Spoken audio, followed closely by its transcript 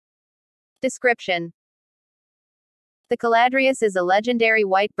Description: the Caladrius is a legendary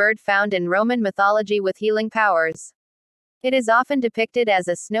white bird found in Roman mythology with healing powers. It is often depicted as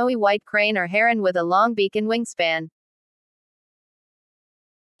a snowy white crane or heron with a long beak and wingspan.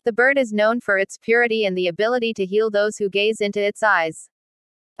 The bird is known for its purity and the ability to heal those who gaze into its eyes.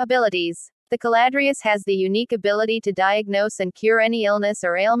 Abilities: the Caladrius has the unique ability to diagnose and cure any illness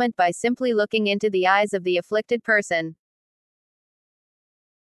or ailment by simply looking into the eyes of the afflicted person.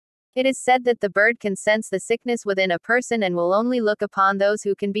 It is said that the bird can sense the sickness within a person and will only look upon those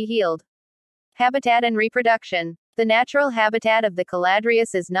who can be healed. Habitat and reproduction: the natural habitat of the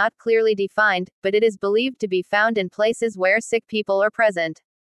Caladrius is not clearly defined, but it is believed to be found in places where sick people are present.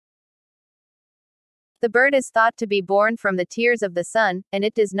 The bird is thought to be born from the tears of the sun, and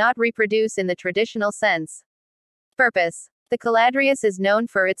it does not reproduce in the traditional sense. Purpose: the Caladrius is known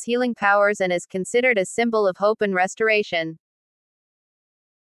for its healing powers and is considered a symbol of hope and restoration.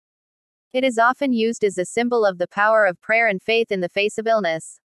 It is often used as a symbol of the power of prayer and faith in the face of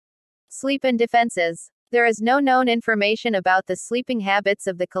illness. Sleep and defenses: there is no known information about the sleeping habits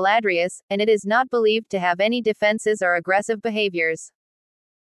of the Caladrius, and it is not believed to have any defenses or aggressive behaviors.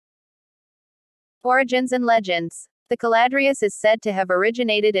 Origins and legends: the Caladrius is said to have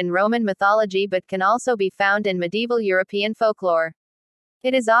originated in Roman mythology but can also be found in medieval European folklore.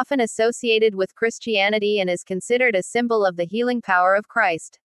 It is often associated with Christianity and is considered a symbol of the healing power of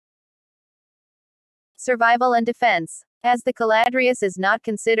Christ. Survival and defense: as the Caladrius is not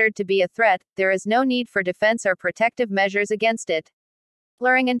considered to be a threat, there is no need for defense or protective measures against it.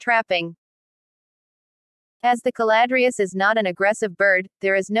 Luring and trapping: as the Caladrius is not an aggressive bird,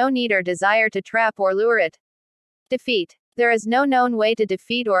 there is no need or desire to trap or lure it. Defeat: there is no known way to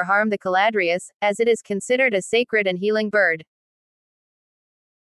defeat or harm the Caladrius, as it is considered a sacred and healing bird.